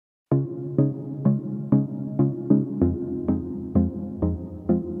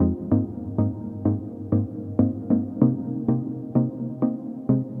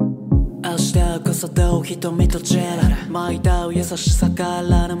こそどう瞳とチェラ巻いた優しさか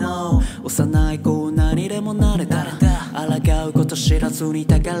らでも幼い子何でも慣れた抗うこと知らずに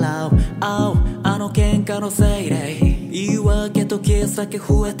たからうあの喧嘩のせいで言い訳と傷だけ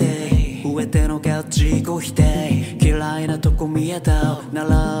増えてのが自己否定嫌いなとこ見えたな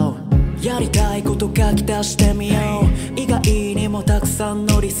らやりたいこと書き出してみよう意外にもたくさん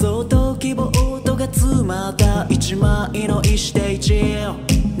の理想と希望とが詰まった一枚の石で一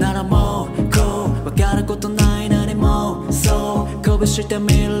ならもうこう分かることない何もそう鼓舞して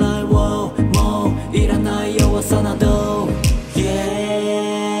未来をもういらない弱さなど Yeah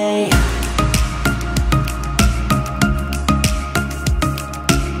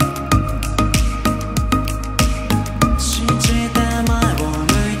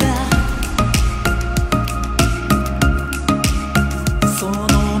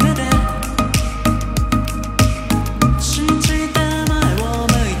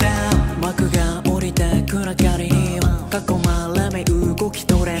動き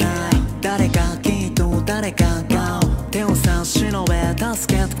取れない誰かきっと誰かが手を差し伸べ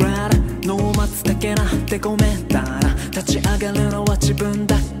助けてくれるノーマツだけなんてごめんだな立ち上がるのは自分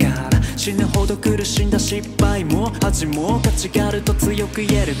だから死ぬほど苦しんだ失敗も恥も勝ちがあると強く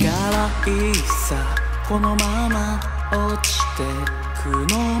言えるからいいさこのまま落ちてく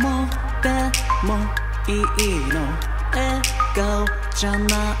のもでもいいの笑顔じゃない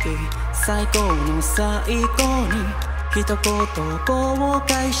最高の最後に一言後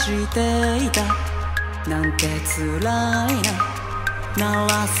悔していたなんて辛いな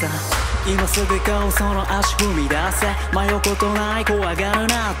らさ今すぐ行こうその足踏み出せ迷うことない怖がる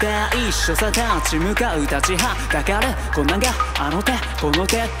なって一緒さ立ち向かう立ちはだからこんなんがあの手この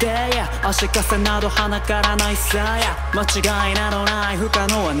手でや足かせなど鼻からないさや間違いなどない不可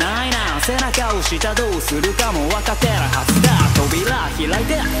能はないな背中を下どうするかも分かってるはずだ扉開い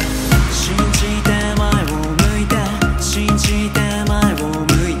て信じて前を向いて信じて前を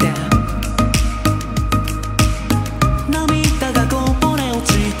向いて涙がこぼれ落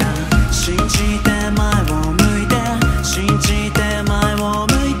ちた信じて前を向いて信じて前を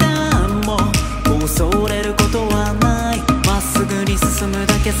向いてもう恐れることはないまっすぐに進む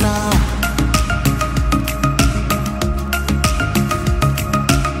だけさ